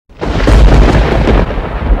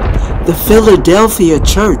The Philadelphia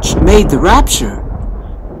church made the rapture.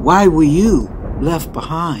 Why were you left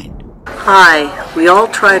behind? Hi, we all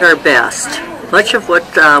tried our best. Much of what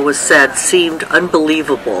was said seemed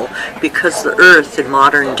unbelievable because the earth in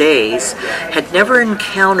modern days had never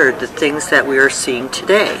encountered the things that we are seeing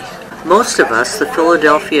today. Most of us, the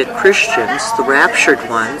Philadelphia Christians, the raptured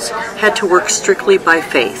ones, had to work strictly by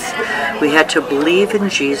faith. We had to believe in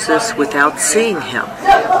Jesus without seeing him.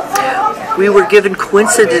 We were given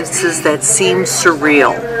coincidences that seemed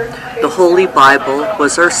surreal. The Holy Bible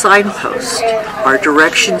was our signpost, our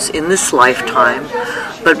directions in this lifetime,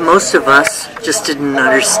 but most of us just didn't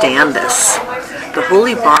understand this. The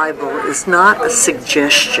Holy Bible is not a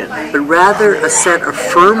suggestion, but rather a set of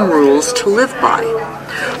firm rules to live by.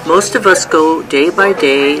 Most of us go day by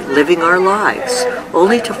day living our lives,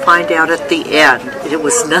 only to find out at the end it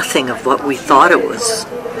was nothing of what we thought it was.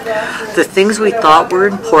 The things we thought were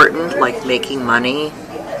important, like making money,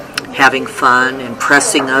 having fun,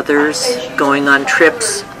 impressing others, going on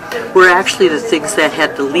trips, were actually the things that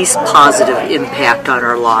had the least positive impact on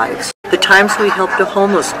our lives. The times we helped a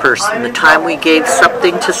homeless person, the time we gave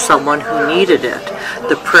something to someone who needed it,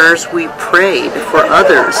 the prayers we prayed for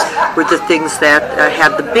others were the things that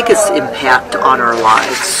had the biggest impact on our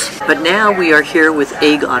lives. But now we are here with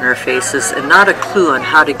egg on our faces and not a clue on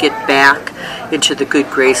how to get back into the good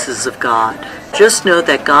graces of God. Just know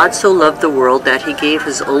that God so loved the world that he gave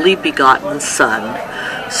his only begotten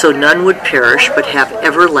Son, so none would perish but have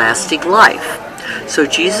everlasting life. So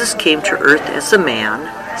Jesus came to earth as a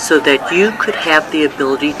man, so that you could have the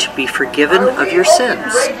ability to be forgiven of your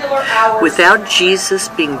sins. Without Jesus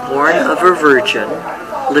being born of a virgin,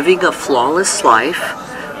 living a flawless life,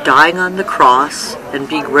 dying on the cross, and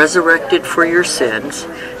being resurrected for your sins,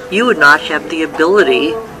 you would not have the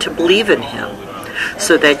ability to believe in him,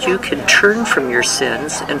 so that you can turn from your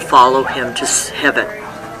sins and follow him to heaven.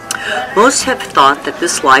 Most have thought that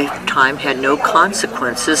this lifetime had no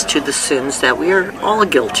consequences to the sins that we are all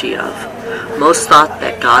guilty of. Most thought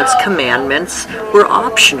that God's commandments were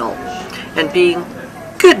optional, and being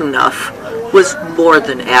good enough was more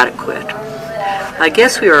than adequate. I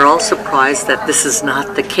guess we are all surprised that this is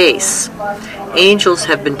not the case. Angels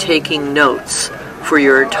have been taking notes for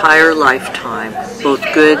your entire lifetime, both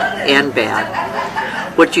good and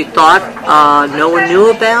bad. What you thought no one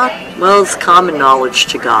knew about? Well, it's common knowledge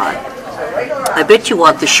to God. I bet you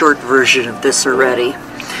want the short version of this already,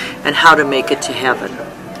 and how to make it to heaven.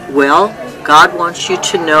 Well, God wants you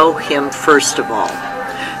to know him first of all.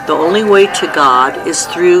 The only way to God is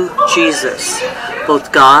through Jesus.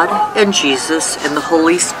 Both God and Jesus and the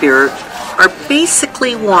Holy Spirit are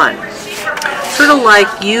basically one. Sort of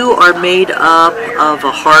like you are made up of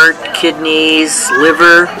a heart, kidneys,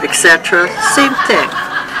 liver, etc. Same thing.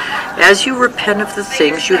 As you repent of the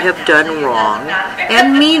things you have done wrong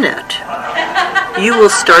and mean it, you will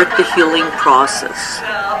start the healing process.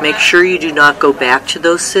 Make sure you do not go back to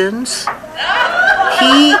those sins.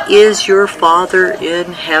 He is your Father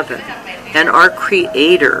in heaven and our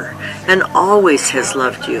Creator, and always has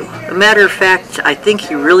loved you. As a matter of fact, I think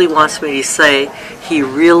he really wants me to say he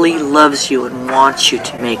really loves you and wants you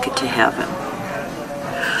to make it to heaven.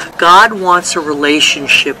 God wants a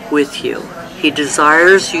relationship with you. He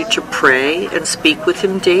desires you to pray and speak with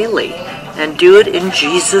him daily, and do it in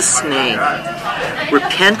Jesus' name.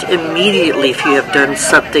 Repent immediately if you have done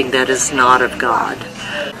something that is not of God.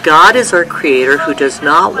 God is our Creator who does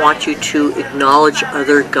not want you to acknowledge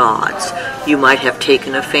other gods you might have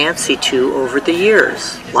taken a fancy to over the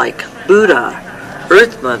years, like Buddha,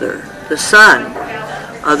 Earth Mother, the Sun.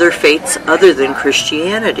 Other faiths other than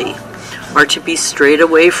Christianity are to be strayed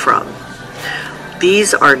away from.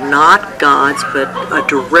 These are not gods, but a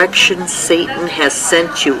direction Satan has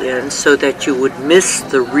sent you in so that you would miss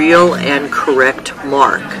the real and correct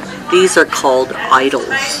mark. These are called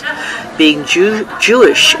idols. Being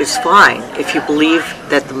Jewish is fine if you believe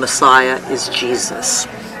that the Messiah is Jesus.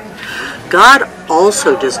 God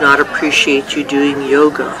also does not appreciate you doing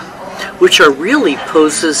yoga, which are really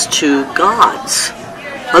poses to gods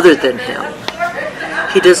other than him.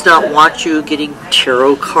 He does not want you getting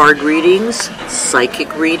tarot card readings,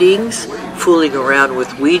 psychic readings, fooling around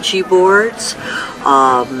with Ouija boards,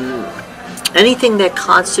 anything that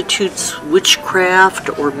constitutes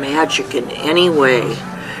witchcraft or magic in any way.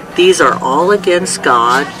 These are all against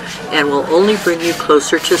God and will only bring you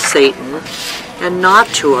closer to Satan and not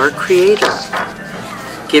to our Creator.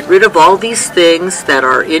 Get rid of all these things that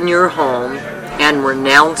are in your home and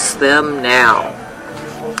renounce them now.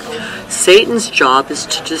 Satan's job is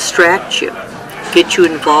to distract you, get you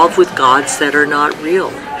involved with gods that are not real.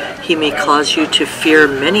 He may cause you to fear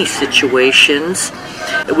many situations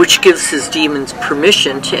which gives his demons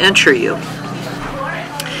permission to enter you.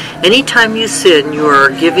 Anytime you sin, you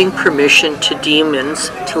are giving permission to demons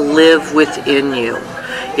to live within you.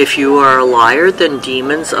 If you are a liar, then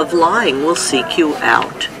demons of lying will seek you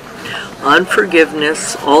out.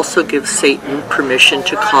 Unforgiveness also gives Satan permission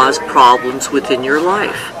to cause problems within your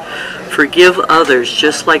life. Forgive others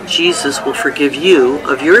just like Jesus will forgive you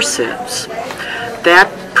of your sins.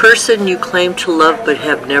 That person you claim to love but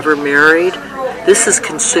have never married, this is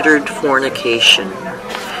considered fornication.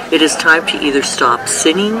 It is time to either stop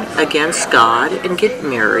sinning against God and get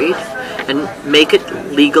married and make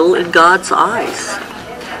it legal in God's eyes.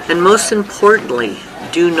 And most importantly,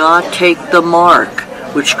 do not take the mark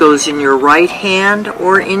which goes in your right hand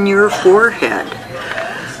or in your forehead.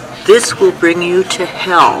 This will bring you to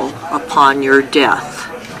hell upon your death.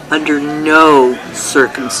 Under no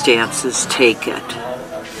circumstances take it.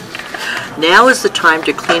 Now is the time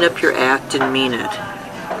to clean up your act and mean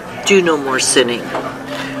it. Do no more sinning.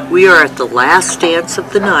 We are at the last dance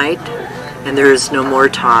of the night, and there is no more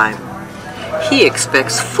time. He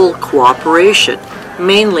expects full cooperation,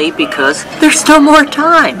 mainly because there's no more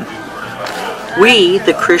time. We,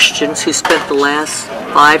 the Christians who spent the last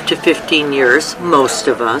 5 to 15 years, most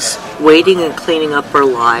of us, waiting and cleaning up our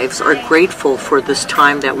lives, are grateful for this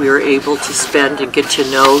time that we are able to spend and get to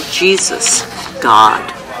know Jesus, God.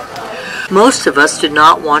 Most of us did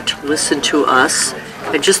not want to listen to us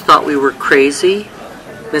and just thought we were crazy,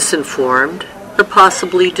 misinformed, or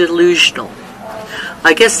possibly delusional.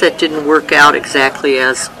 I guess that didn't work out exactly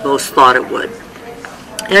as most thought it would.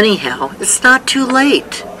 Anyhow, it's not too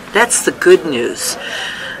late. That's the good news.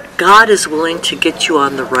 God is willing to get you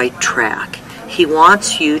on the right track. He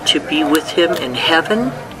wants you to be with him in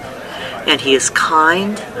heaven, and he is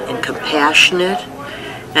kind and compassionate,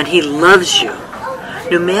 and he loves you.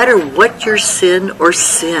 No matter what your sin or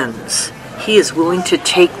sins, he is willing to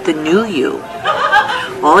take the new you.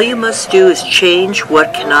 All you must do is change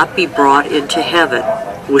what cannot be brought into heaven,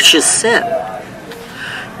 which is sin.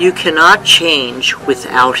 You cannot change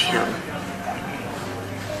without him.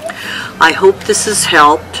 I hope this has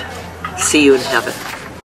helped. See you in heaven.